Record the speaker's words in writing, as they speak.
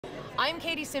I'm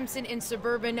Katie Simpson in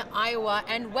suburban Iowa,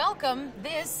 and welcome.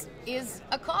 This is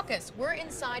a caucus. We're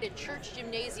inside a church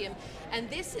gymnasium, and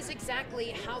this is exactly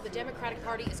how the Democratic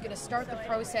Party is going to start the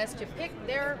process to pick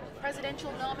their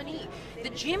presidential nominee.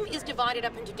 The gym is divided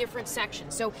up into different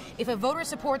sections. So if a voter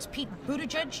supports Pete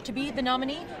Buttigieg to be the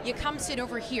nominee, you come sit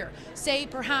over here. Say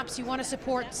perhaps you want to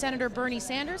support Senator Bernie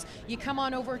Sanders, you come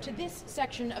on over to this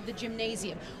section of the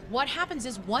gymnasium. What happens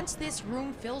is once this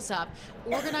room fills up,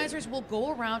 organizers will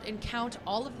go around and count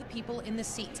all of the people in the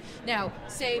seats. Now,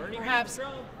 say perhaps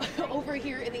over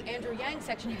here in the Andrew Yang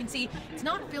section, you can see it's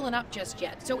not filling up just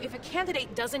yet. So if a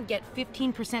candidate doesn't get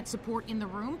 15% support in the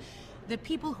room, the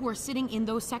people who are sitting in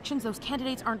those sections, those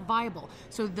candidates aren't viable.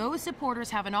 So those supporters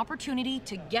have an opportunity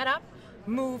to get up,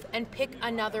 move, and pick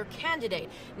another candidate.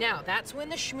 Now, that's when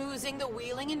the schmoozing, the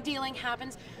wheeling and dealing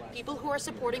happens. People who are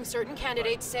supporting certain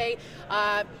candidates, say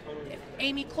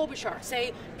Amy Klobuchar,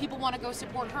 say people want to go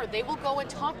support her. They will go and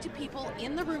talk to people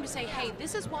in the room to say, hey,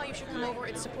 this is why you should come over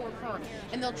and support her.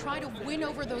 And they'll try to win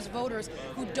over those voters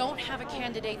who don't have a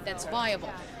candidate that's viable.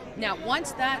 Now,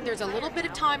 once that, there's a little bit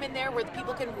of time in there where the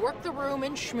people can work the room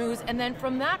and schmooze, and then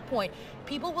from that point,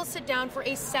 people will sit down for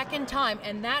a second time,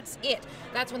 and that's it.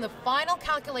 That's when the final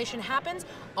calculation happens.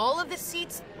 All of the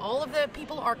seats, all of the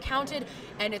people are counted,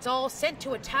 and it's all sent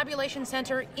to a tabulation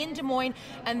center in Des Moines,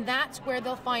 and that's where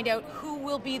they'll find out who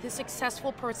will be the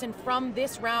successful person from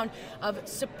this round of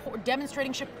support,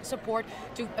 demonstrating support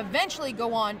to eventually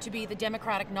go on to be the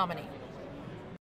Democratic nominee.